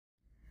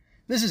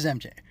This is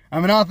MJ.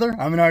 I'm an author,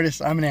 I'm an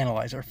artist, I'm an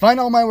analyzer. Find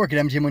all my work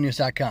at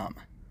mjmunoz.com.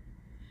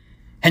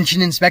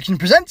 Henshin Inspection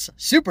presents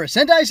Super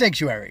Sentai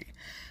Sanctuary.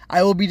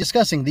 I will be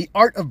discussing the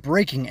art of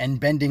breaking and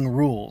bending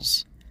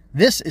rules.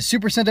 This is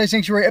Super Sentai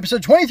Sanctuary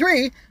episode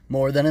 23,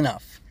 More Than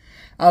Enough.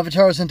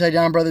 Avataro Sentai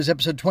Donbrothers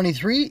episode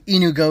 23,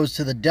 Inu Goes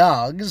to the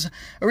Dogs.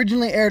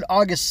 Originally aired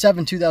August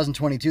 7,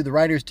 2022. The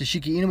writer is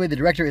Toshiki Inoue. The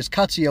director is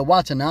Katsuya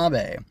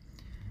Watanabe.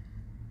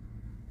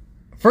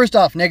 First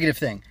off, negative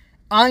thing.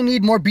 I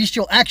need more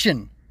Beastial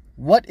action.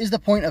 What is the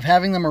point of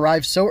having them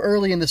arrive so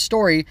early in the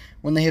story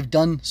when they have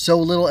done so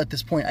little at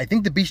this point? I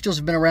think the Beastials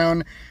have been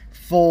around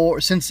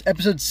since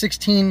episode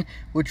 16,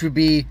 which would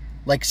be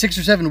like 6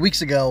 or 7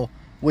 weeks ago,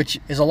 which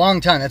is a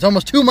long time. That's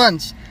almost 2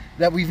 months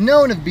that we've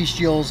known of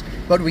Beastials,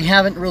 but we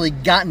haven't really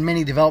gotten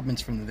many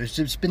developments from them. There's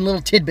just been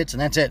little tidbits,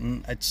 and that's it,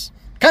 and it's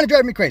kind of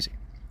driving me crazy.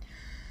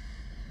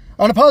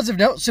 On a positive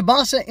note,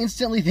 Tsubasa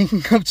instantly thinking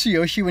of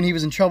Tsuyoshi when he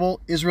was in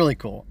trouble is really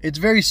cool. It's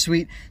very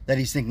sweet that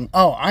he's thinking,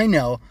 oh, I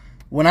know,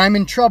 when I'm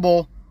in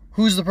trouble,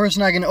 who's the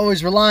person I can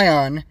always rely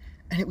on?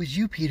 And it was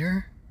you,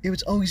 Peter.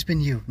 It's always been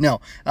you. No,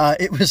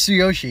 it was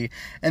Tsuyoshi.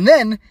 And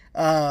then,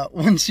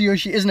 when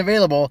Tsuyoshi isn't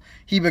available,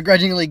 he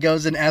begrudgingly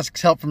goes and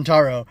asks help from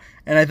Tarou.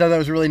 And I thought that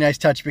was a really nice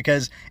touch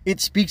because it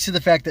speaks to the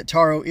fact that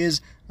Tarou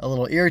is a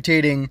little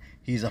irritating.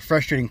 He's a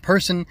frustrating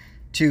person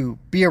to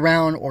be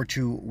around or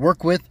to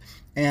work with.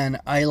 And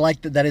I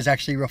like that that is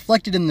actually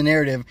reflected in the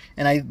narrative.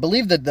 And I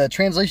believe that the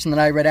translation that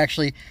I read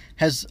actually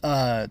has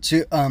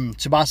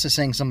Tsubasa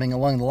saying something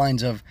along the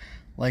lines of,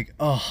 like,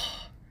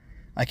 oh,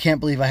 I can't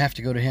believe I have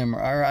to go to him.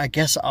 Or I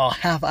guess I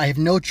have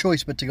no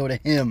choice but to go to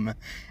him.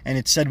 And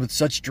it's said with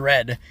such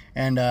dread.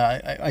 And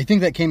I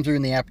think that came through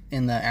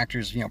in the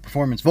actor's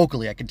performance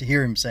vocally. I could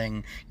hear him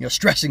saying,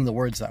 stressing the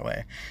words that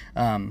way.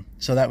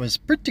 So that was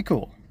pretty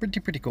cool.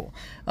 Pretty cool.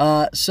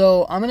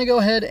 So I'm going to go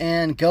ahead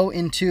and go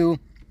into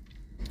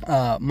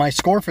my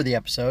score for the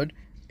episode,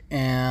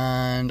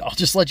 and I'll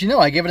just let you know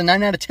I gave it a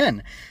 9 out of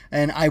 10,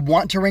 and I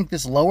want to rank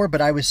this lower,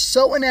 but I was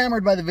so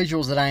enamored by the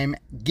visuals that I'm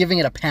giving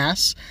it a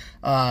pass.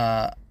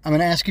 I'm going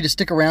to ask you to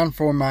stick around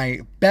for my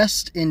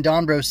best in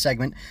Donbros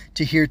segment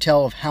to hear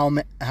tell of how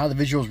the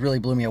visuals really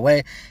blew me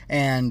away.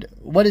 And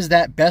what is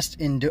that best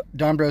in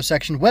Donbros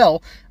section?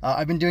 Well,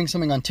 I've been doing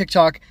something on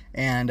TikTok,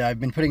 and I've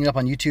been putting it up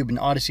on YouTube and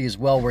Odyssey as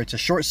well, where it's a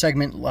short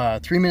segment,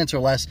 3 minutes or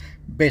less,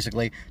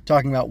 basically,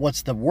 talking about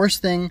what's the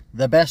worst thing,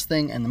 the best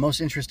thing, and the most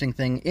interesting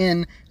thing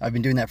in. I've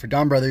been doing that for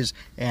Donbrothers,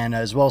 and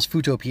as well as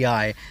Futo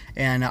PI.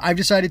 And I've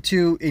decided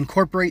to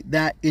incorporate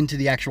that into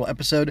the actual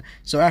episode.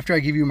 So after I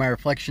give you my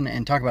reflection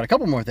and talk about a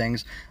couple more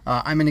things,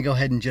 I'm going to go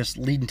ahead and just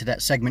lead into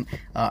that segment.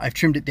 I've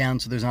trimmed it down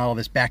so there's not all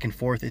this back and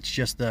forth. It's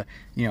just the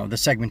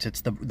segments.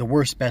 It's the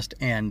worst, best,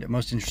 and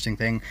most interesting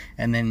thing,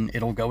 and then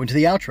it'll go into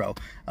the outro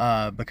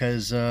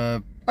because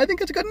I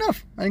think it's good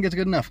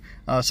enough.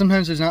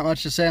 Sometimes there's not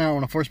much to say, and I don't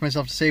want to force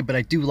myself to say, but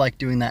I do like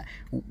doing that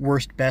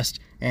worst, best,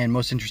 and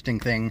most interesting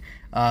thing.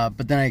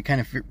 But then I kind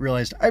of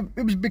realized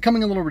it was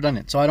becoming a little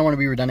redundant, so I don't want to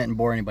be redundant and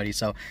bore anybody.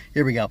 So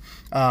here we go.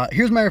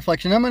 Here's my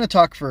reflection. I'm going to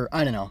talk for,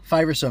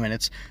 5 or so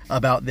minutes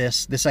about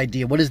this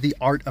idea. What is the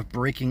art of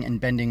breaking and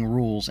bending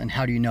rules, and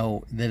how do you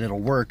know that it'll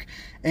work?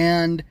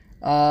 And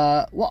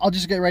well, I'll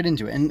just get right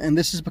into it. And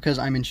this is because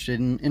I'm interested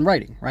in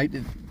writing, right?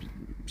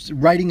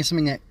 Writing is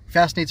something that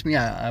fascinates me.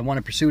 I want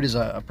to pursue it as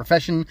a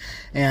profession.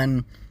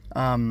 And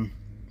the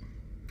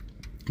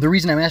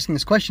reason I'm asking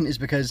this question is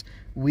because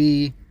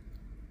we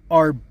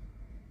are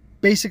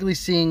basically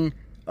seeing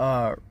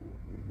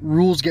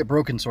rules get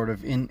broken sort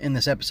of in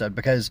this episode.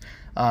 Because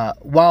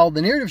while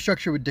the narrative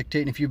structure would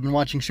dictate, and if you've been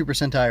watching Super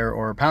Sentai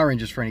or Power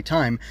Rangers for any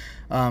time,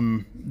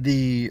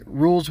 the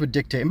rules would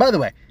dictate. And by the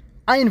way,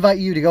 I invite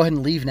you to go ahead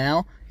and leave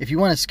now. If you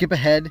want to skip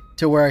ahead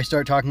to where I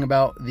start talking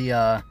about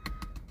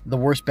the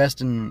worst,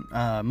 best, and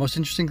most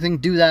interesting thing,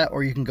 do that,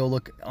 or you can go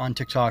look on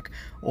TikTok,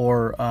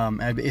 or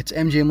it's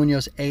MJ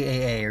Munoz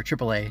AAA or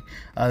AAA.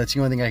 That's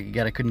the only thing I could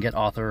get. I couldn't get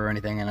author or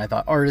anything, and I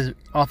thought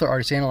author,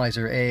 artist,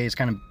 analyzer, AA is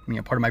kind of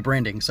part of my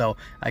branding, so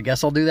I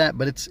guess I'll do that,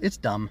 but it's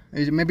dumb.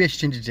 Maybe I should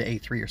change it to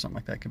A3 or something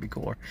like that. Could be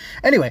cooler.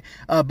 Anyway,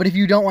 but if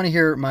you don't want to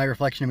hear my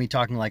reflection of me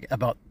talking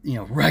about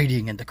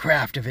writing and the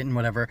craft of it and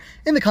whatever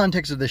in the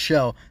context of this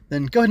show,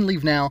 then go ahead and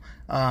leave now.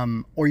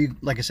 Or you,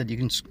 like I said, you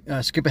can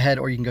skip ahead,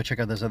 or you can go check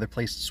out those other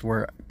places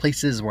where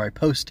I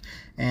post,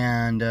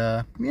 and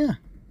yeah,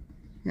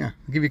 I'll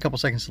give you a couple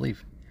seconds to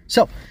leave.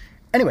 So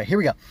anyway, here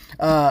we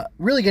go.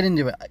 Really get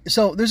into it.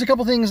 So there's a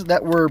couple things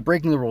that were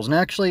breaking the rules, and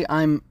actually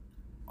I'm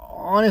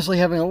honestly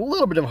having a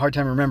little bit of a hard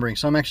time remembering,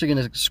 so I'm actually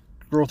going to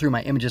scroll through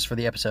my images for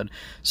the episode.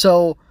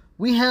 So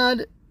we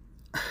had,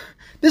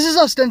 this is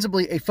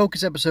ostensibly a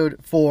focus episode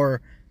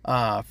for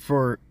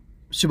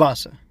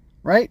Tsubasa,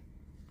 right?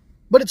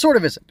 But it sort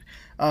of isn't.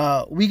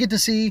 We get to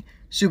see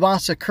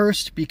Tsubasa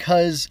cursed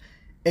because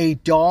a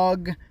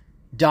dog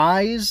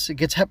dies. It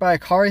gets hit by a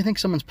car, I think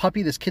someone's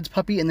puppy, this kid's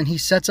puppy, and then he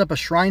sets up a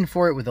shrine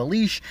for it with a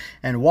leash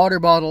and water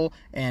bottle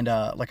and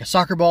like a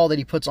soccer ball that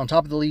he puts on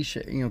top of the leash,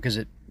 because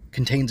it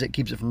contains it,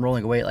 keeps it from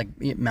rolling away,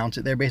 it mounts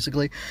it there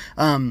basically.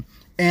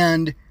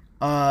 And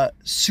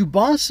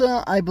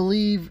Tsubasa, I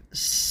believe,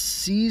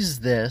 sees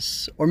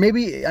this, or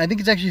maybe I think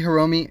it's actually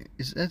Hiromi.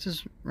 Is that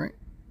just right?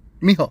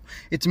 Miho.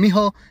 It's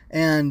Miho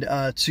and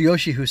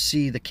Tsuyoshi who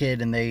see the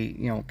kid, and they,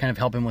 kind of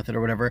help him with it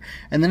or whatever.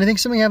 And then I think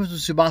something happens with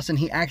Tsubasa, and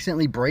he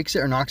accidentally breaks it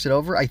or knocks it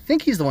over. I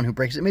think he's the one who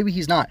breaks it. Maybe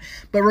he's not.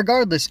 But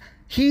regardless,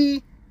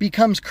 he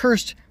becomes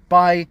cursed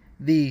by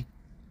the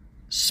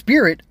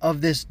spirit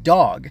of this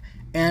dog.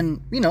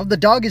 And, the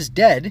dog is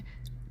dead.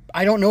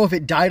 I don't know if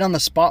it died on the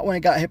spot when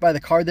it got hit by the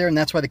car there, and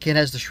that's why the kid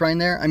has the shrine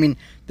there. I mean,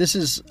 this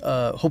is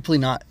hopefully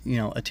not,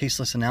 a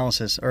tasteless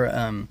analysis or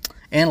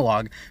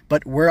analog,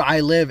 but where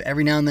I live,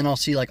 every now and then I'll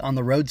see, like, on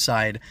the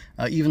roadside,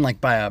 even like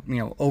by a,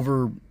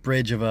 over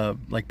bridge of a,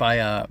 like by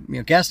a,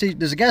 gas station.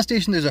 There's a gas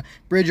station, there's a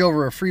bridge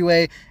over a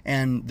freeway,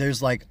 and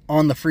there's like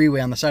on the freeway,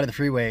 on the side of the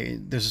freeway,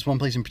 there's this one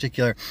place in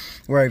particular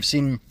where I've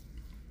seen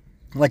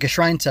like a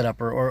shrine set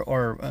up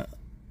or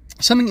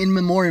something in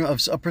memoriam of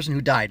a person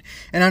who died.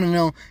 And I don't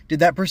know,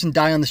 did that person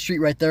die on the street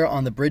right there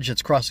on the bridge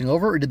that's crossing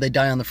over, or did they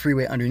die on the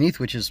freeway underneath,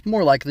 which is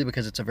more likely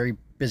because it's a very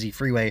busy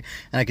freeway,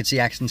 and I could see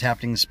accidents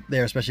happening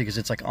there, especially because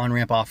it's like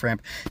on-ramp,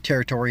 off-ramp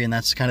territory, and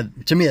that's kind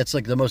of, to me, that's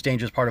like the most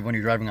dangerous part of when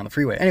you're driving on the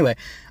freeway. Anyway,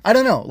 I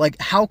don't know,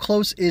 like, how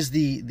close is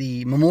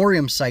the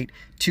memoriam site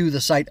to the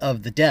site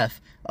of the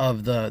death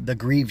of the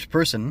grieved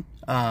person,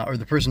 or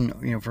the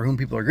person, for whom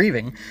people are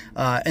grieving.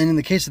 And in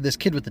the case of this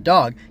kid with the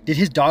dog, did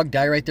his dog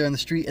die right there in the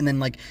street? And then,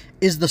 like,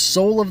 is the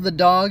soul of the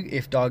dog,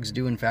 if dogs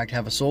do in fact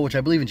have a soul, which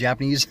I believe in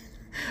Japanese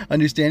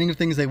understanding of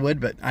things they would,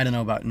 but I don't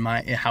know about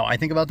how I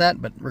think about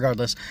that. But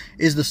regardless,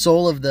 is the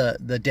soul of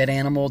the dead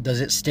animal,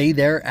 does it stay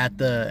there at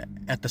the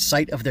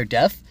site of their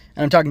death?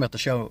 And I'm talking about the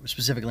show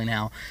specifically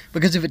now,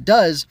 because if it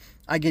does,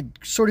 I could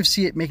sort of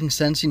see it making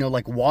sense.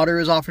 Like, water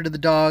is offered to the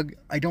dog.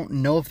 I don't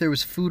know if there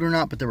was food or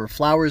not, but there were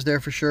flowers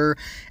there for sure.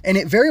 And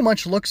it very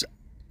much looks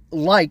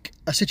like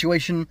a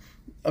situation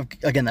of,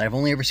 again, that I've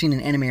only ever seen in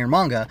anime or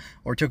manga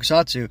or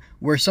tokusatsu,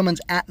 where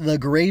someone's at the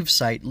grave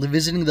site,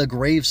 visiting the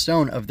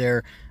gravestone of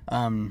their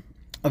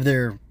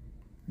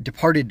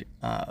departed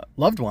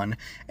loved one,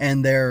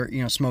 and they're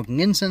smoking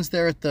incense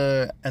there at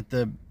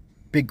the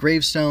big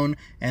gravestone,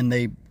 and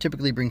they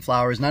typically bring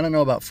flowers. And I don't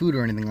know about food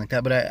or anything like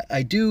that, but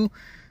I do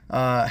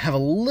have a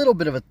little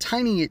bit of a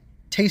tiny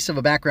taste of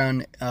a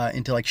background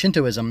into like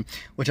Shintoism,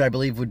 which I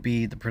believe would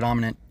be the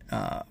predominant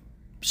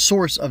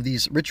source of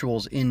these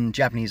rituals in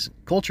Japanese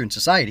culture and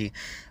society.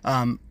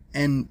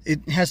 And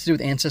it has to do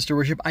with ancestor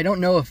worship. I don't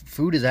know if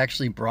food is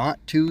actually brought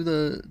to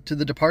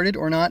the departed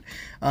or not,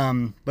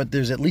 but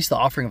there's at least the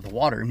offering of the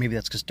water. Maybe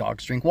that's because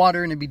dogs drink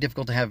water, and it'd be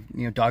difficult to have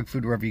dog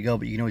food wherever you go,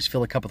 but you can always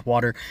fill a cup with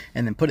water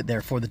and then put it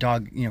there for the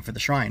dog, for the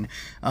shrine.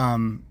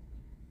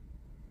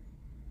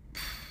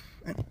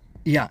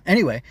 Yeah,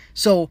 anyway,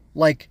 so,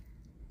 like,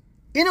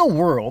 in a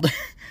world,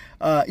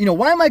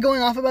 why am I going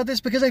off about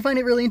this? Because I find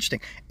it really interesting.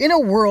 In a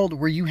world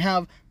where you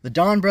have the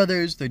Dawn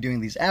Brothers, they're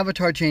doing these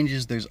avatar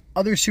changes, there's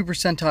other Super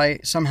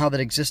Sentai somehow that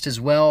exist as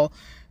well.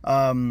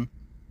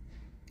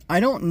 I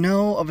don't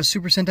know of a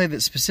Super Sentai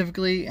that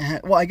specifically,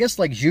 well, I guess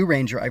like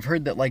Zyuranger, I've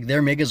heard that like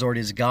their Megazord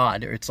is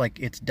God, or it's like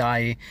it's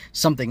Dai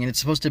something, and it's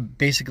supposed to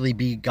basically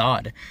be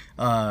God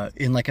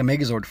in like a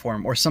Megazord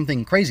form, or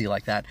something crazy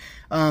like that.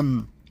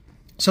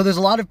 So there's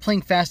a lot of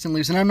playing fast and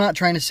loose, and I'm not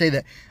trying to say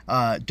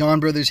that Dawn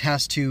Brothers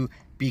has to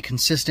be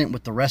consistent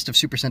with the rest of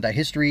Super Sentai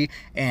history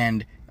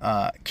and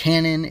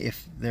canon,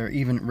 if they're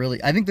even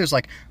really... I think there's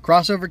like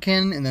crossover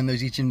canon, and then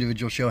there's each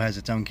individual show has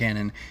its own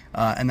canon,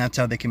 and that's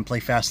how they can play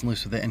fast and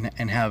loose with it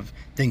and have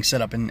things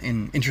set up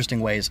in interesting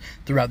ways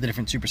throughout the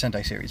different Super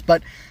Sentai series.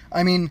 But,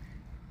 I mean,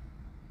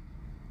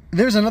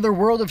 there's another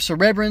world of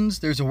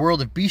Cerebrans, there's a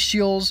world of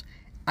Beastials.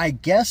 I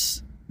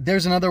guess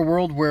there's another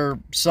world where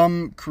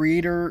some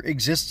creator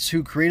exists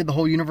who created the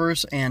whole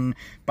universe, and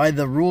by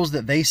the rules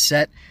that they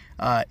set,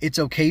 it's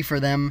okay for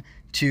them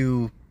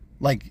to,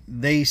 like,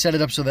 they set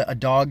it up so that a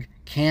dog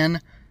can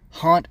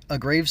haunt a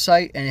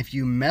gravesite, and if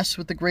you mess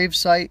with the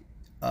gravesite,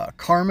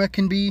 karma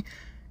can be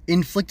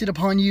inflicted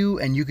upon you,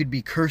 and you could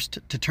be cursed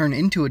to turn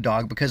into a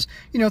dog, because,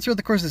 throughout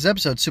the course of this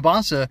episode,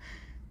 Tsubasa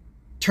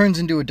turns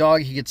into a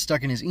dog. He gets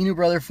stuck in his Inu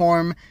Brother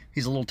form.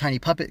 He's a little tiny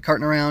puppet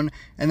carting around.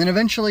 And then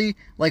eventually,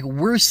 like,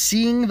 we're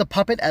seeing the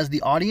puppet as the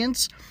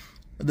audience.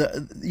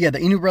 The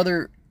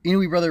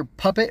Inu Brother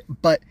puppet,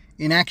 but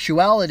in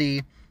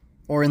actuality,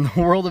 or in the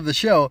world of the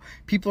show,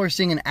 people are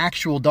seeing an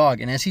actual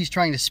dog. And as he's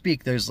trying to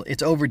speak,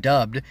 it's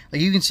overdubbed.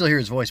 Like, you can still hear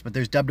his voice, but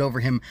there's dubbed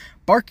over him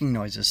barking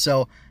noises.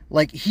 So,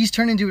 like, he's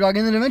turned into a dog,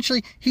 and then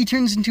eventually he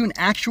turns into an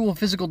actual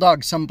physical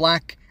dog. Some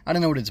black, I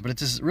don't know what it is, but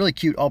it's this really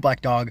cute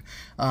all-black dog.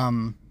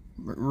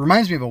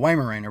 Reminds me of a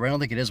Weimaraner, but I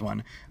don't think it is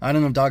one. I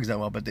don't know dogs that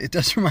well, but it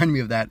does remind me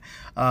of that.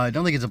 I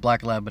don't think it's a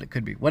black lab, but it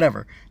could be.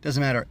 Whatever. Doesn't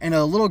matter. And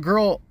a little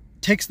girl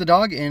takes the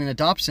dog in and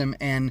adopts him,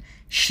 and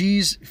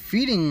she's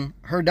feeding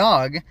her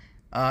dog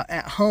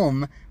at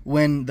home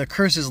when the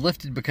curse is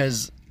lifted,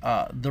 because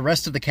the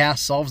rest of the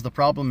cast solves the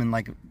problem and,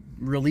 like,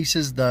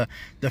 releases the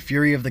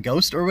fury of the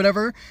ghost or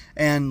whatever.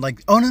 And,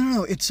 like, oh,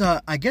 no, it's,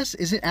 I guess,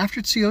 is it after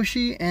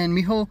Tsuyoshi and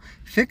Miho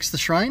fix the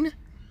shrine?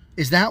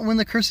 Is that when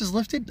the curse is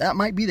lifted? That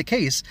might be the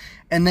case.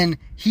 And then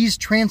he's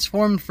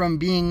transformed from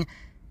being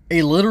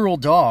a literal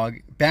dog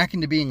back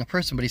into being a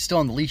person, but he's still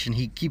on the leash, and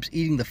he keeps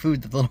eating the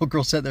food that the little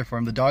girl set there for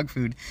him, the dog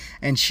food,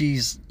 and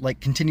she's like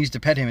continues to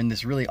pet him in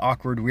this really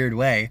awkward, weird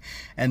way.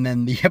 And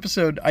then the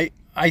episode,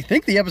 I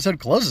think the episode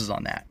closes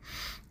on that.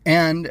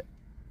 And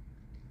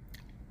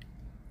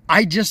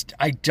I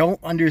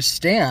don't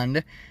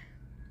understand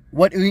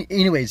what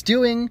Inoue is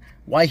doing,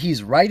 why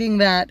he's writing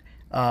that.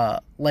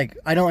 Like,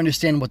 I don't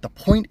understand what the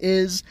point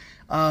is.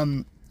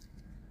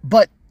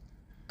 But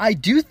I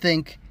do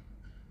think,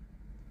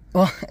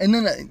 well, and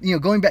then,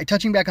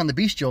 touching back on the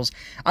Beastials,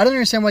 I don't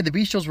understand why the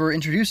Beastials were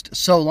introduced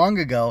so long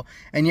ago,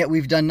 and yet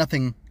we've done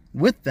nothing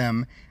with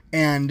them.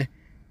 And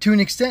to an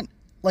extent,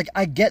 like,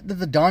 I get that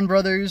the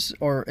Donbrothers,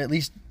 or at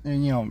least,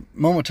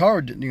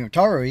 Momotaro,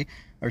 Tarou,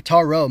 or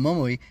Tarou,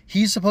 Momoi,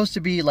 he's supposed to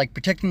be, like,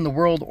 protecting the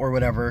world or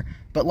whatever,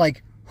 but,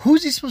 like,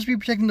 who's he supposed to be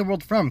protecting the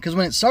world from? Because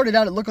when it started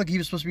out, it looked like he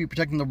was supposed to be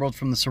protecting the world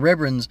from the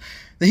Cerebrans,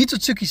 the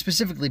Hitsutsuki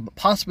specifically, but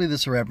possibly the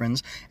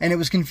Cerebrans, and it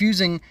was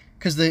confusing,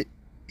 because the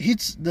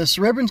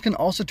Cerebrans can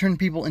also turn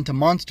people into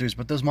monsters,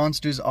 but those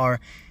monsters are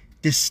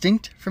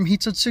distinct from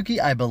Hitsutsuki,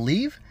 I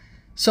believe.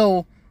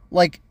 So,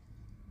 like,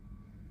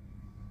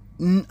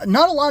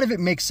 not a lot of it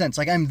makes sense.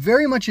 Like, I'm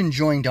very much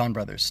enjoying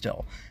Donbrothers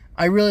still.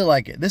 I really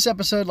like it. This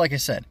episode, like I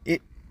said,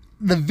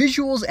 the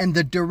visuals and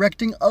the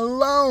directing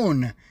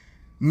alone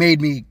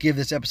made me give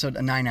this episode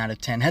a 9 out of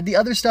 10. Had the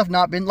other stuff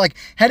not been, like,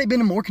 had it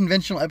been a more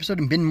conventional episode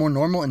and been more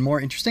normal and more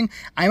interesting,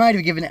 I might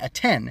have given it a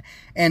 10.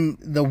 And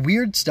the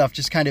weird stuff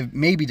just kind of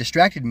maybe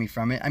distracted me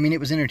from it. I mean, it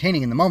was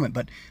entertaining in the moment,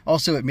 but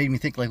also it made me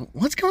think, like,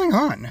 what's going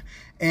on?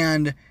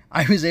 And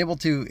I was able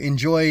to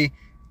enjoy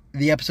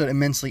the episode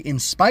immensely in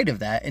spite of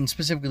that, and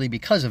specifically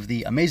because of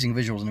the amazing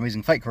visuals and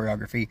amazing fight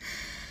choreography,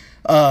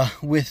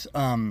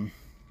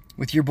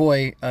 with your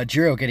boy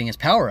Jiro getting his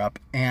power up,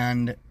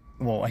 and,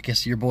 well, I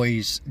guess your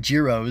boys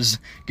Jiro's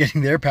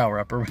getting their power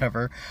up or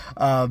whatever.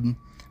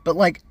 But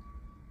like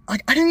I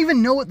don't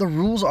even know what the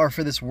rules are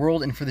for this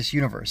world and for this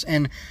universe,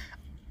 and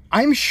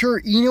I'm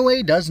sure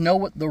Inoue does know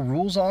what the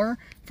rules are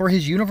for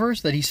his universe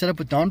that he set up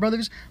with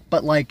Donbrothers,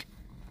 but, like,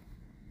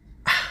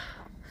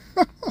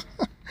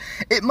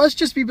 it must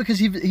just be because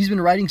he's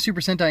been writing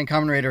Super Sentai and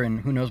Kamen Rider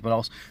and who knows what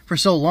else for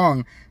so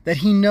long that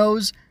he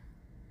knows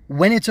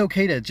when it's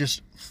okay to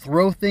just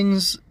throw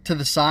things to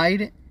the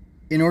side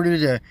in order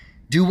to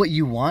do what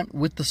you want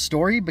with the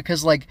story.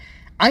 Because, like,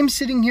 I'm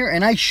sitting here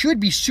and I should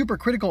be super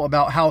critical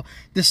about how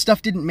this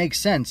stuff didn't make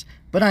sense,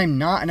 but I'm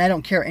not, and I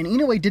don't care. And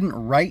Inoue didn't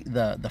write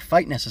the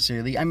fight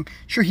necessarily. I'm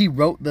sure he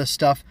wrote the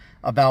stuff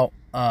about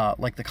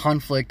like the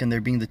conflict and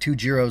there being the two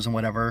Jiros and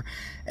whatever,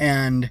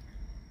 and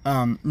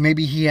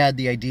maybe he had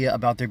the idea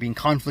about there being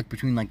conflict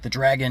between, like, the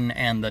dragon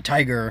and the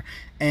tiger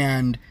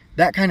and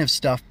that kind of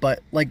stuff.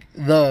 But, like,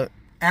 the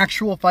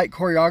actual fight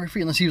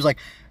choreography, unless he was like,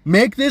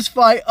 make this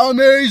fight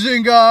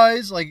amazing,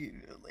 guys, like,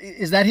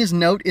 is that his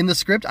note in the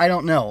script? I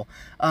don't know.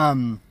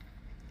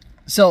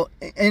 So,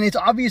 and it's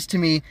obvious to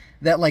me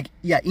that, like,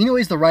 yeah,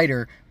 Inoue's the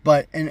writer,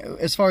 but, and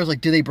as far as, like,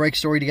 do they break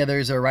story together?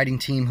 Is there a writing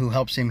team who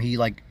helps him? He,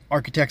 like,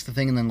 architects the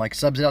thing and then, like,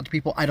 subs it out to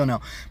people? I don't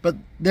know. But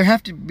there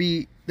has to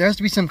be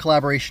some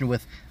collaboration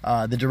with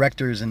the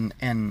directors and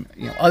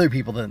other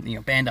people,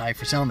 Bandai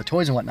for selling the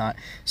toys and whatnot.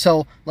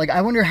 So, like,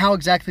 I wonder how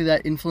exactly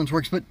that influence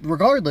works. But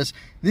regardless,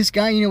 this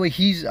guy,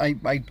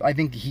 I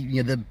think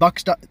the buck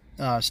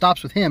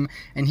stops with him,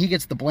 and he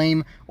gets the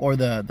blame or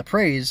the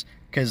praise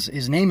because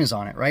his name is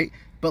on it, right?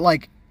 But,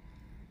 like,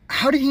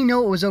 how did he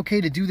know it was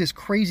okay to do this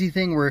crazy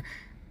thing where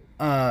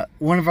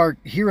one of our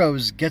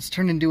heroes gets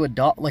turned into a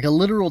dog, like a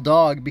literal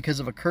dog,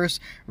 because of a curse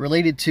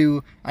related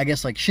to, I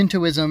guess, like,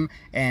 Shintoism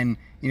and,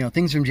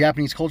 things from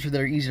Japanese culture that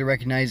are easy to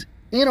recognize,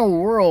 in a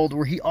world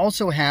where he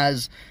also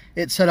has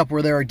it set up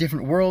where there are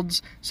different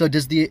worlds? So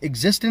does the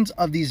existence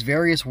of these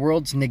various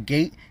worlds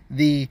negate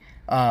the,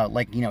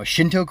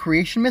 Shinto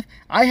creation myth?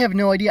 I have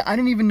no idea. I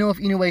don't even know if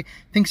Inoue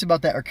thinks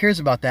about that or cares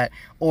about that.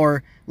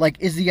 Or, like,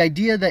 is the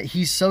idea that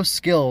he's so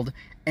skilled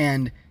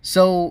and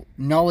so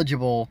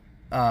knowledgeable,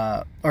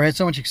 or has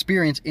so much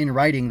experience in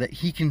writing that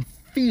he can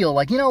feel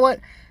like, you know what,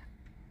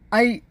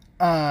 I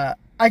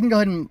can go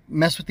ahead and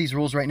mess with these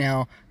rules right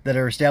now that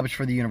are established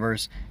for the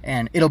universe,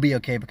 and it'll be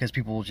okay because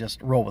people will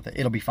just roll with it.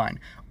 It'll be fine.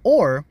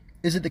 Or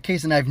is it the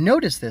case, and I've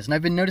noticed this, and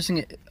I've been noticing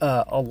it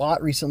a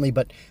lot recently,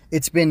 but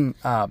it's been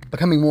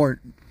becoming more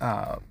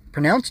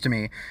pronounced to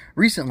me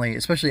recently,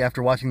 especially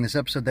after watching this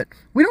episode, that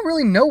we don't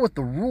really know what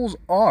the rules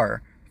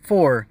are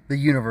for the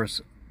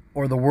universe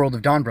or the world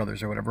of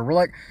Donbrothers or whatever. We're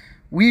like,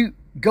 we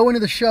go into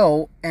the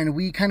show and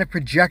we kind of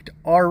project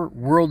our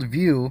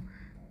worldview,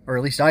 or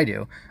at least I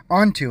do,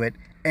 onto it,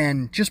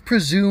 and just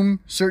presume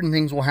certain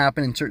things will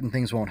happen and certain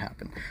things won't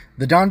happen.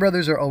 The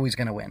Donbrothers are always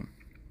going to win.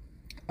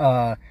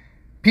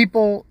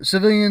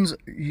 Civilians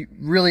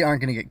really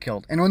aren't going to get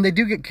killed. And when they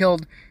do get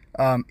killed,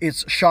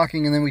 it's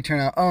shocking, and then we turn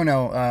out, oh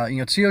no,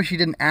 Tsuyoshi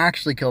didn't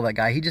actually kill that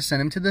guy. He just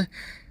sent him to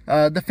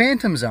the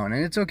Phantom Zone,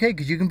 and it's okay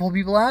because you can pull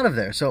people out of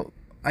there. So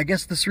I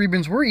guess the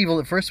Cerebrans were evil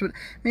at first, but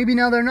maybe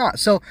now they're not.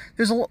 So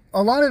there's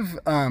a lot of,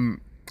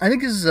 I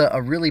think this is a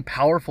really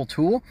powerful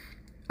tool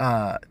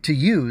to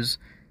use,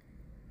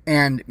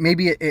 And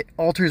maybe it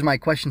alters my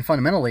question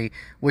fundamentally,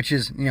 which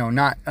is,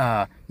 not,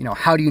 how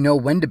do you know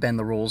when to bend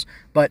the rules?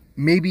 But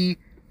maybe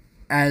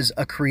as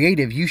a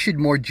creative, you should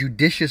more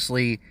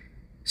judiciously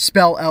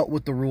spell out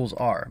what the rules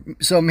are.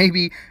 So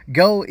maybe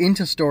go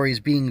into stories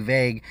being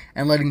vague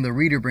and letting the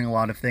reader bring a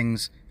lot of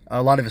things,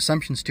 a lot of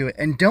assumptions to it,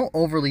 and don't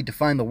overly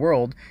define the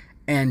world,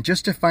 and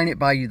just define it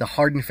by the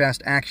hard and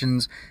fast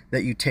actions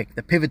that you take,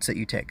 the pivots that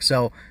you take.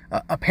 So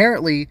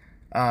apparently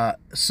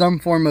some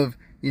form of,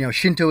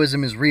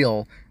 Shintoism is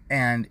real,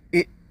 and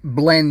it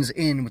blends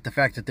in with the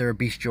fact that there are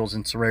bestials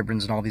and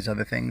cerebrins and all these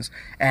other things.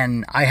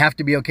 And I have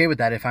to be okay with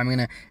that if I'm going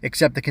to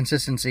accept the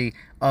consistency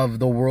of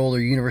the world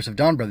or universe of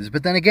Donbrothers.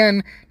 But then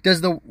again,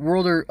 does the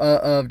world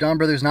of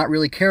Donbrothers not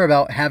really care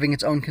about having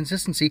its own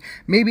consistency?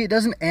 Maybe it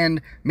doesn't,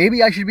 and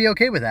maybe I should be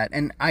okay with that.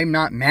 And I'm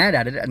not mad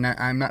at it, and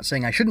I'm not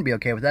saying I shouldn't be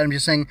okay with that. I'm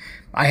just saying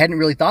I hadn't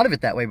really thought of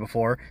it that way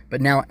before,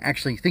 but now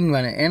actually thinking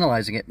about it,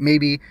 analyzing it,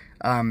 maybe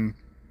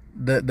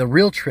the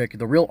real trick,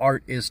 the real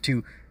art is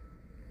to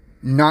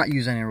not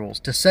use any rules,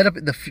 to set up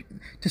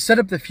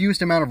the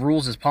fewest amount of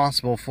rules as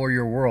possible for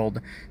your world,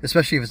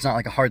 especially if it's not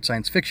like a hard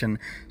science fiction,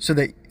 so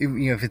that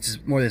if it's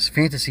more this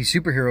fantasy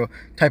superhero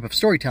type of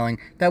storytelling,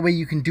 that way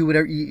you can do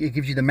whatever. It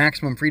gives you the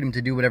maximum freedom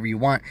to do whatever you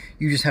want.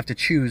 You just have to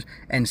choose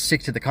and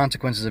stick to the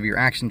consequences of your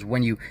actions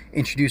when you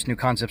introduce new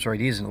concepts or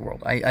ideas in the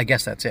world. I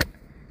guess that's it.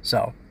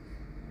 So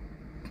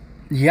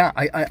yeah,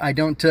 I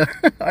don't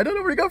I don't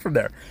know where to go from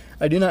there.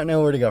 I do not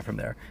know where to go from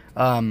there.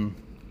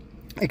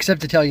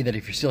 Except to tell you that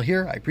if you're still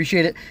here, I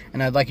appreciate it,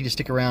 and I'd like you to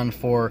stick around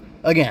for,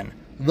 again,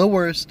 the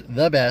worst,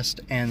 the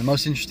best, and the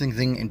most interesting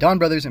thing in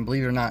Donbrothers, and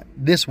believe it or not,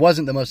 this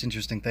wasn't the most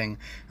interesting thing.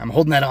 I'm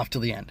holding that off till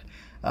the end.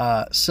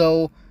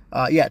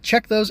 Yeah,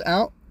 check those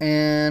out,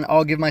 and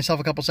I'll give myself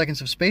a couple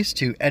seconds of space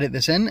to edit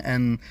this in,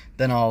 and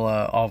then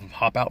I'll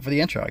hop out for the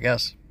intro, I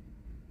guess.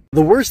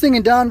 The worst thing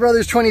in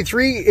Donbrothers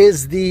 23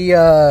 is the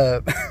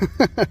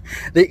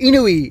the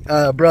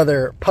Inoue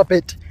brother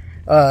puppet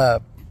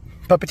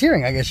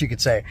puppeteering, I guess you could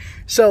say.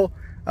 So,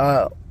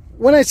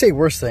 when I say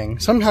worst thing,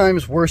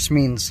 sometimes worst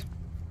means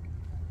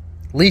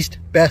least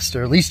best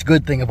or least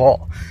good thing of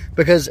all.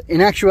 Because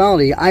in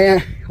actuality,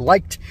 I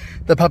liked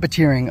the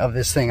puppeteering of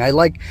this thing. I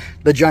like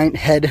the giant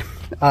head.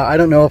 I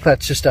don't know if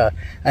that's just a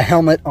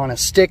helmet on a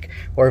stick,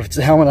 or if it's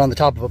a helmet on the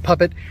top of a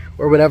puppet,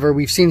 or whatever.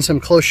 We've seen some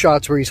close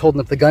shots where he's holding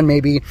up the gun,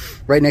 maybe,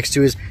 right next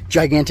to his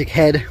gigantic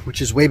head,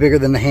 which is way bigger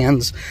than the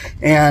hands.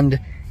 And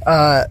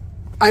I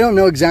don't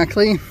know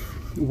exactly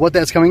what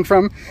that's coming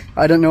from.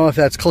 I don't know if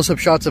that's close-up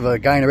shots of a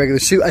guy in a regular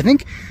suit. I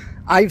think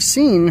I've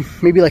seen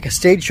maybe like a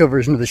stage show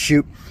version of the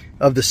suit,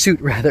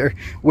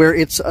 where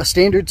it's a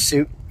standard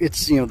suit.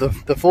 It's,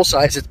 the full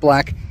size, it's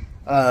black,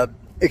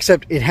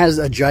 except it has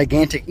a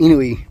gigantic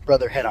Inoue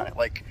brother head on it,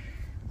 like,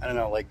 I don't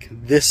know, like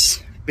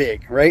this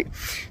big, right?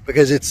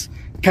 Because it's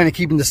kind of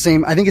keeping the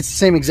same, I think it's the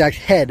same exact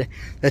head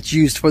that's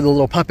used for the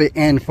little puppet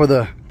and for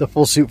the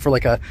full suit, for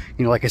like a,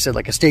 like I said,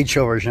 like a stage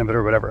show version of it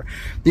or whatever.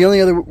 The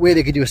only other way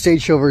they could do a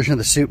stage show version of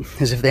the suit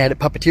is if they had it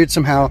puppeteered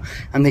somehow.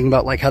 I'm thinking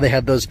about like how they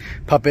had those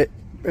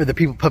the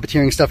people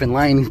puppeteering stuff in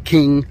Lion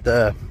King,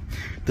 the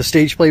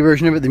stage play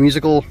version of it, the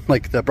musical,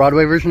 like the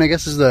Broadway version, I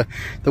guess is the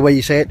way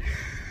you say it.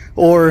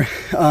 Or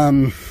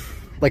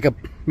like a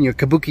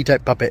kabuki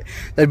type puppet.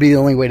 That'd be the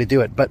only way to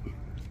do it. But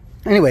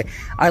anyway,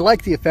 I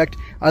like the effect.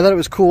 I thought it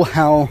was cool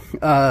how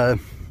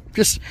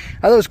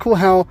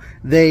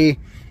they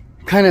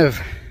kind of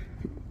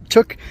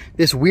took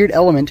this weird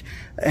element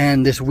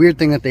and this weird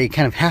thing that they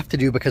kind of have to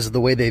do because of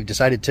the way they've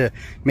decided to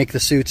make the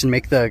suits and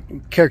make the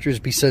characters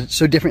be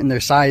so different in their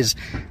size,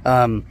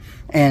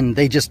 and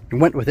they just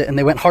went with it, and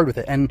they went hard with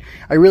it, and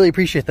I really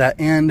appreciate that.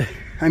 And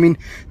I mean,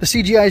 the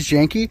CGI is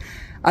janky.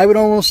 I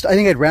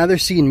think I'd rather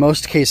see in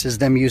most cases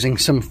them using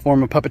some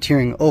form of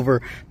puppeteering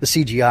over the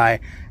CGI,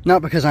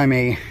 not because I'm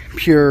a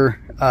pure,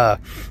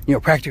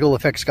 practical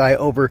effects guy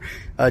over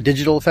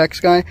digital effects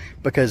guy,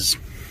 because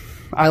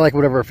I like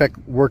whatever effect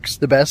works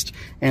the best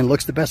and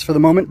looks the best for the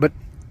moment. But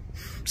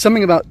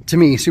something about, to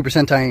me, Super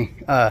Sentai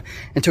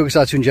and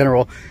Tokusatsu in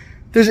general,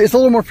 it's a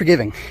little more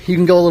forgiving. You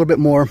can go a little bit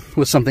more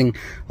with something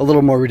a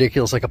little more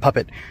ridiculous, like a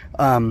puppet,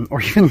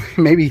 or even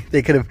maybe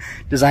they could have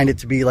designed it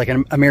to be like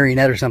a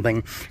marionette or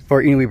something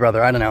for Inu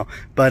Brother. I don't know,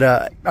 but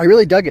I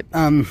really dug it.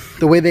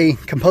 The way they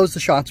composed the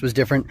shots was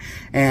different,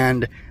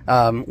 and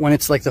when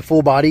it's like the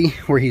full body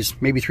where he's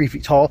maybe 3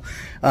 feet tall,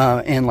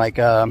 and like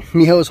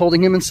Miho is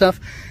holding him and stuff,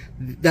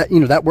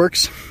 that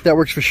works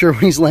for sure.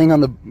 When he's laying on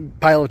the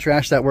pile of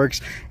trash, that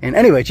works. And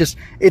anyway,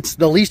 it's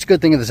the least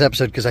good thing of this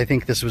episode, because I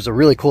think this was a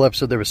really cool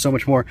episode. There was so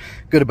much more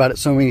good about it,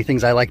 so many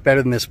things I liked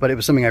better than this, but it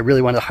was something I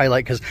really wanted to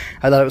highlight because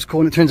I thought it was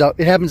cool, and it turns out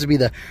it happens to be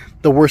the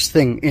worst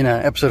thing in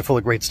an episode full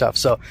of great stuff.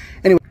 So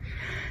anyway,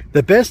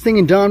 the best thing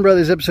in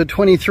Donbrothers episode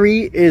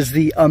 23 is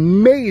the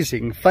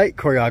amazing fight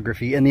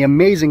choreography and the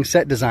amazing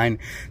set design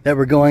that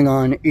were going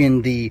on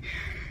in the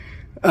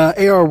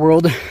AR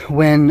world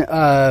when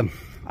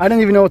I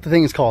don't even know what the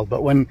thing is called,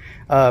 but when,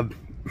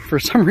 for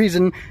some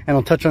reason, and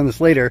I'll touch on this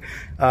later,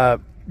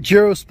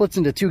 Jiro splits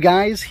into two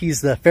guys.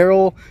 He's the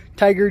feral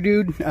tiger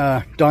dude,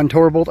 Don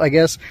Torbolt, I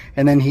guess,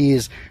 and then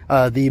he's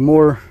the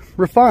more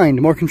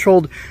refined, more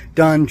controlled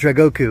Don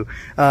Dragoku.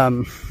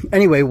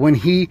 Anyway, when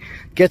he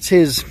gets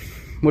his,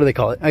 what do they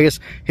call it? I guess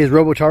his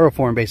Robotaro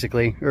form,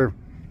 basically, or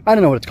I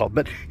don't know what it's called,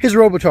 but his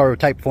Robotaro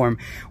type form.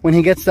 When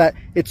he gets that,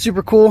 it's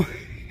super cool.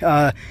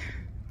 Like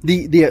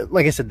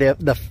I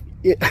said,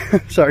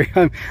 sorry,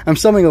 I'm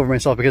stumbling over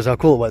myself because of how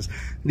cool it was.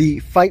 The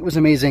fight was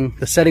amazing.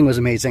 The setting was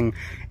amazing.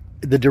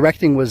 The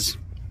directing was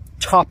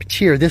top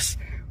tier.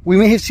 We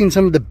may have seen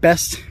some of the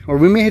best, or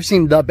we may have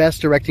seen the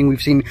best directing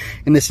we've seen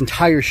in this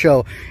entire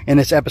show in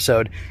this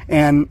episode.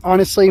 And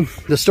honestly,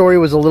 the story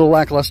was a little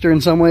lackluster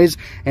in some ways,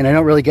 and I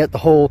don't really get the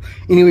whole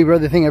Inu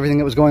Brother thing, everything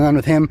that was going on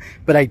with him,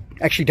 but I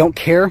actually don't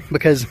care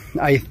because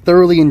I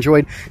thoroughly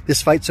enjoyed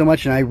this fight so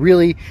much, and I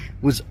really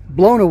was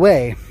blown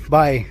away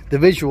by the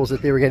visuals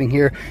that they were getting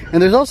here.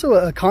 And there's also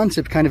a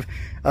concept kind of,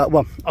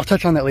 well, I'll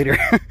touch on that later.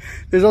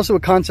 There's also a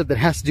concept that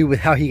has to do with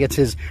how he gets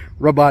his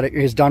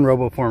his Don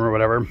Robo form or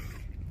whatever.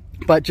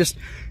 But just,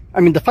 I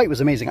mean, the fight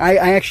was amazing. I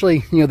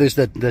actually, you know, there's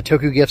the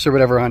Toku gifs or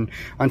whatever on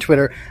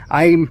Twitter.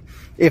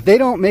 If they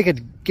don't make a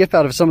gif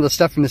out of some of the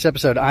stuff from this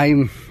episode, I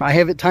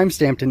have it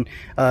timestamped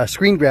and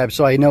screen grabbed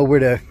so I know where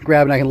to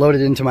grab, and I can load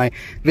it into my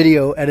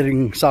video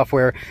editing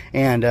software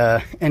and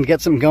get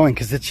something going,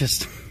 because it's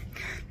just,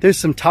 there's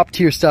some top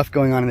tier stuff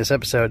going on in this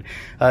episode,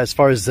 as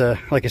far as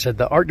like I said,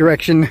 the art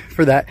direction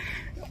for that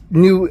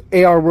new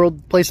AR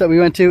world place that we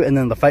went to, and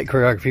then the fight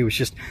choreography was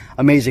just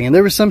amazing. And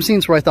there were some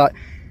scenes where I thought,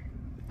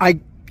 I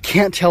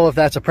can't tell if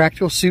that's a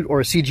practical suit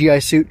or a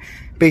CGI suit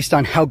based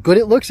on how good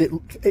it looks.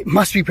 It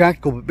must be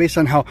practical, but based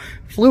on how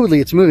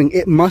fluidly it's moving,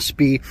 it must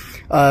be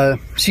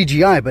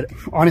CGI. But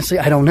honestly,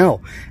 I don't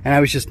know. And I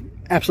was just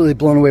absolutely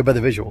blown away by the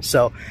visuals.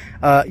 So,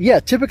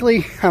 yeah,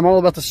 typically I'm all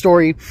about the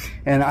story,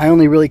 and I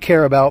only really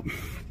care about,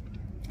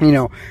 you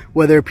know,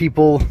 whether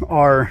people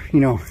are, you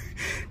know,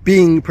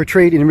 being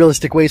portrayed in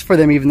realistic ways for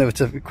them, even though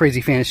it's a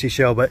crazy fantasy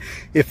show. But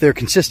if they're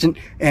consistent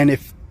and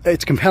if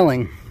it's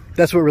compelling,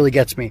 that's what really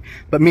gets me.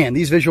 But man,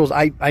 these visuals,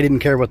 I didn't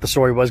care what the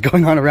story was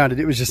going on around it.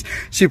 It was just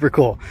super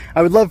cool.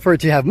 I would love for it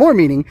to have more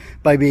meaning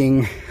by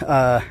being,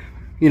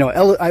 you know,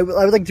 I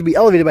would like to be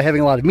elevated by having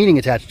a lot of meaning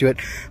attached to it.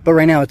 But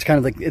right now it's kind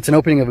of like, it's an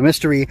opening of a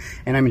mystery,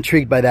 and I'm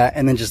intrigued by that.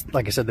 And then just,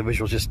 like I said, the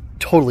visuals just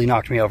totally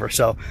knocked me over.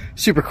 So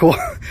super cool,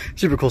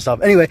 super cool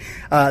stuff. Anyway,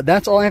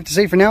 that's all I have to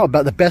say for now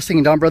about the best thing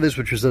in Donbrothers,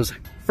 which was those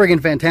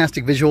friggin'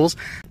 fantastic visuals.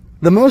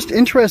 The most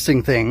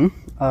interesting thing,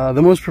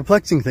 the most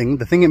perplexing thing,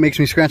 the thing that makes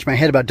me scratch my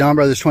head about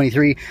Donbrothers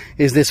 23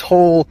 is this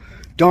whole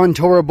Don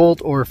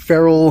Torobolt or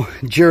feral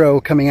Jiro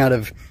coming out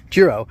of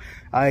Jiro.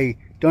 I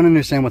don't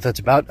understand what that's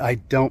about. I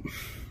don't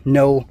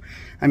know.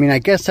 I mean, I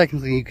guess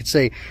technically you could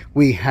say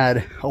we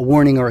had a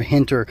warning or a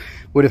hint, or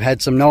would have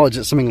had some knowledge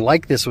that something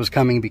like this was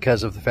coming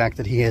because of the fact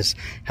that he has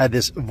had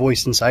this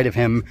voice inside of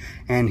him,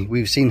 and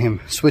we've seen him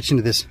switch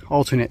into this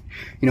alternate,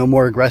 you know,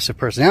 more aggressive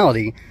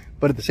personality.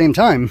 But at the same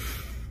time,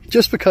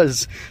 just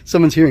because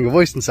someone's hearing a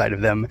voice inside of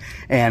them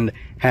and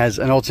has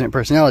an alternate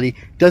personality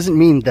doesn't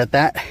mean that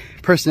that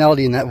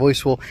personality and that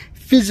voice will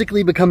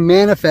physically become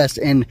manifest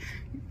and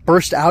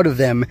burst out of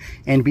them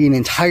and be an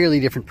entirely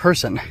different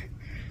person.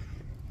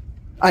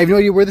 I have no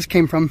idea where this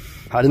came from.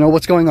 I don't know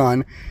what's going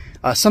on.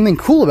 Something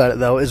cool about it,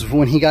 though, is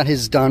when he got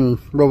his Don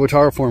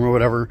Robotaro form, or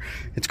whatever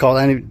it's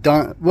called.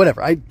 Don,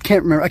 whatever. I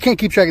can't remember. I can't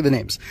keep track of the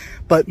names.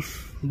 But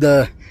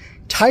the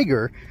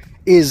tiger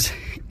is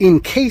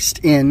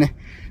encased in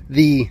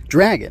the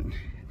dragon,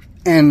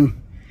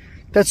 and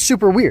that's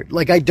super weird.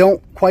 Like, I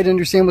don't quite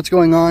understand what's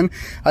going on.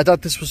 I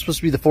thought this was supposed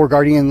to be the four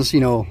guardians, you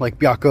know, like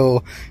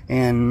Byakko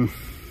and,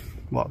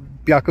 well,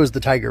 Byakko's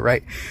the tiger,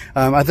 right?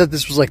 I thought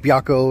this was like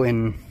Byakko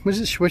and, what is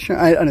it, Schwitzer?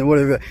 I don't know,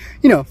 whatever.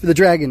 You know, the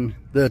dragon,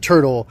 the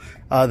turtle,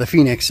 the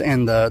phoenix,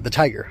 and the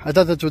tiger. I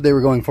thought that's what they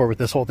were going for with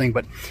this whole thing,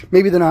 but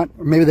maybe they're not,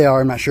 or maybe they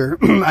are, I'm not sure.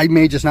 I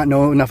may just not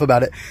know enough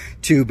about it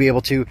to be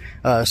able to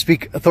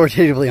speak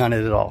authoritatively on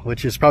it at all,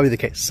 which is probably the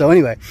case. So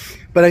anyway,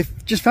 but I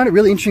just found it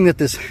really interesting that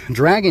this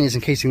dragon is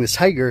encasing this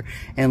tiger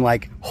and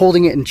like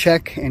holding it in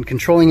check and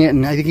controlling it,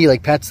 and I think he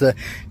like pats the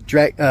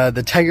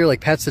tiger,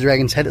 like pats the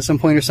dragon's head at some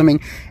point or something,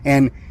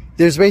 and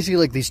there's basically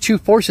like these two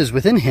forces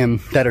within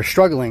him that are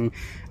struggling,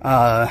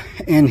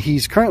 and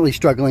he's currently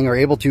struggling, or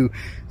able to,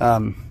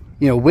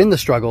 you know, win the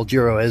struggle,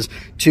 Jiro is,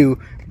 to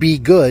be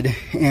good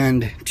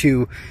and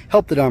to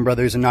help the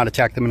Donbrothers and not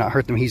attack them and not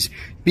hurt them. He's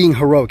being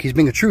heroic. He's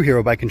being a true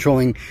hero by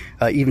controlling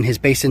even his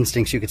base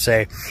instincts, you could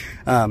say.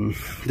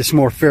 This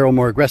more feral,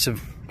 more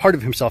aggressive part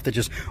of himself that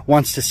just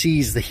wants to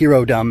seize the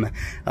hero-dom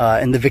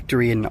and the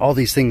victory and all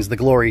these things, the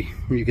glory,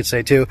 you could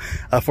say too,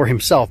 for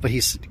himself. But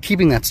he's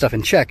keeping that stuff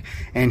in check,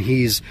 and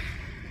he's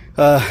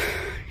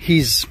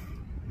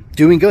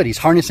doing good. He's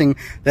harnessing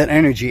that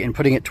energy and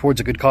putting it towards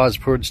a good cause,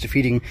 towards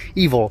defeating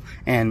evil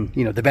and,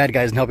 you know, the bad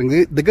guys, and helping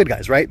the good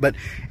guys, right? But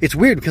it's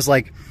weird because,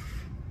 like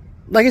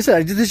I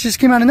said, this just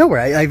came out of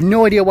nowhere. I have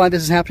no idea why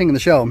this is happening in the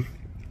show,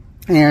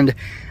 and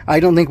I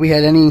don't think we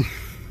had any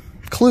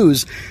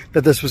clues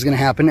that this was going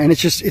to happen, and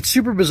it's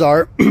super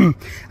bizarre. I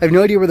have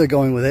no idea where they're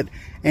going with it,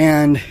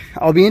 and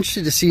I'll be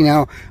interested to see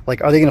now,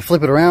 like, are they going to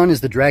flip it around?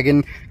 Is the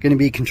dragon going to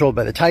be controlled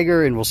by the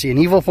tiger and we'll see an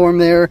evil form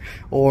there,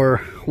 or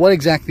what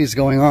exactly is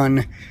going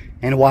on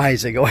And why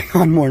is it going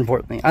on, more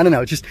importantly? I don't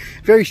know. It's just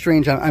very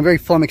strange. I'm very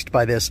flummoxed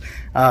by this.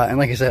 And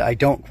like I said, I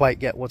don't quite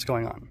get what's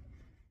going on.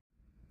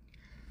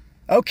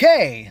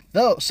 Okay,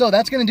 so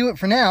that's going to do it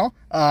for now.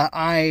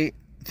 I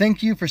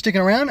thank you for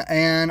sticking around,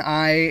 and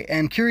I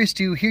am curious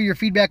to hear your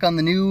feedback on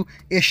the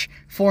new-ish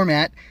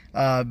format,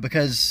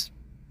 because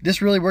this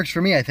really works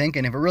for me, I think,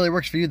 and if it really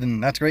works for you, then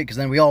that's great, because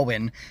then we all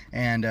win,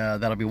 and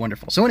that'll be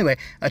wonderful. So anyway,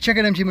 check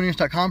out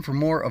mgmonews.com for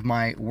more of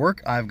my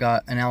work. I've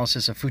got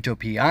analysis of Futo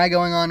PI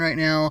going on right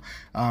now.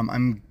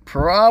 I'm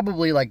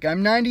probably,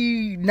 I'm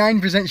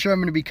 99% sure I'm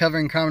going to be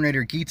covering Kamen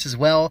Rider Geats as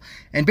well,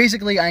 and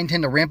basically I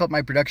intend to ramp up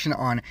my production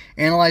on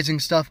analyzing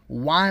stuff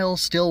while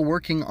still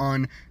working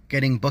on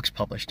getting books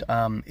published.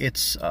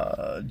 It's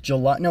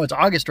it's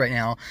August right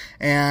now,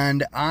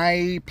 and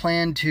I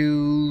plan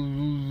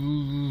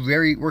to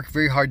work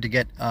very hard to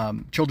get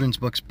children's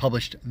books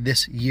published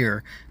this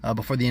year,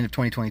 before the end of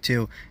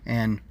 2022,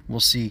 and we'll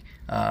see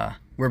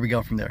where we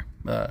go from there.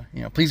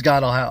 Please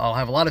God, I'll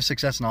have a lot of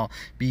success, and I'll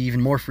be even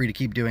more free to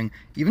keep doing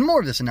even more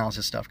of this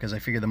analysis stuff, because I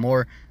figure the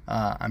more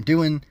I'm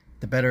doing,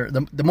 the better.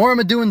 The more I'm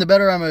doing, the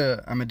better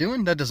I'm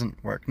doing. That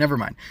doesn't work. Never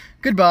mind.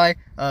 Goodbye.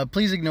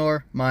 Please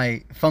ignore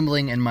my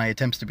fumbling and my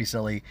attempts to be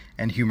silly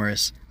and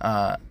humorous.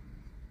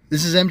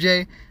 This is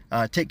MJ.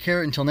 Take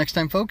care until next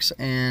time, folks,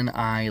 and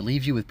I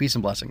leave you with peace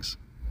and blessings.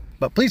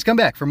 But please come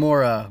back for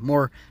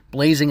more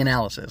blazing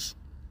analysis.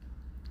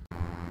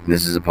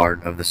 This is a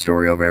part of the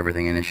Story Over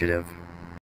Everything initiative.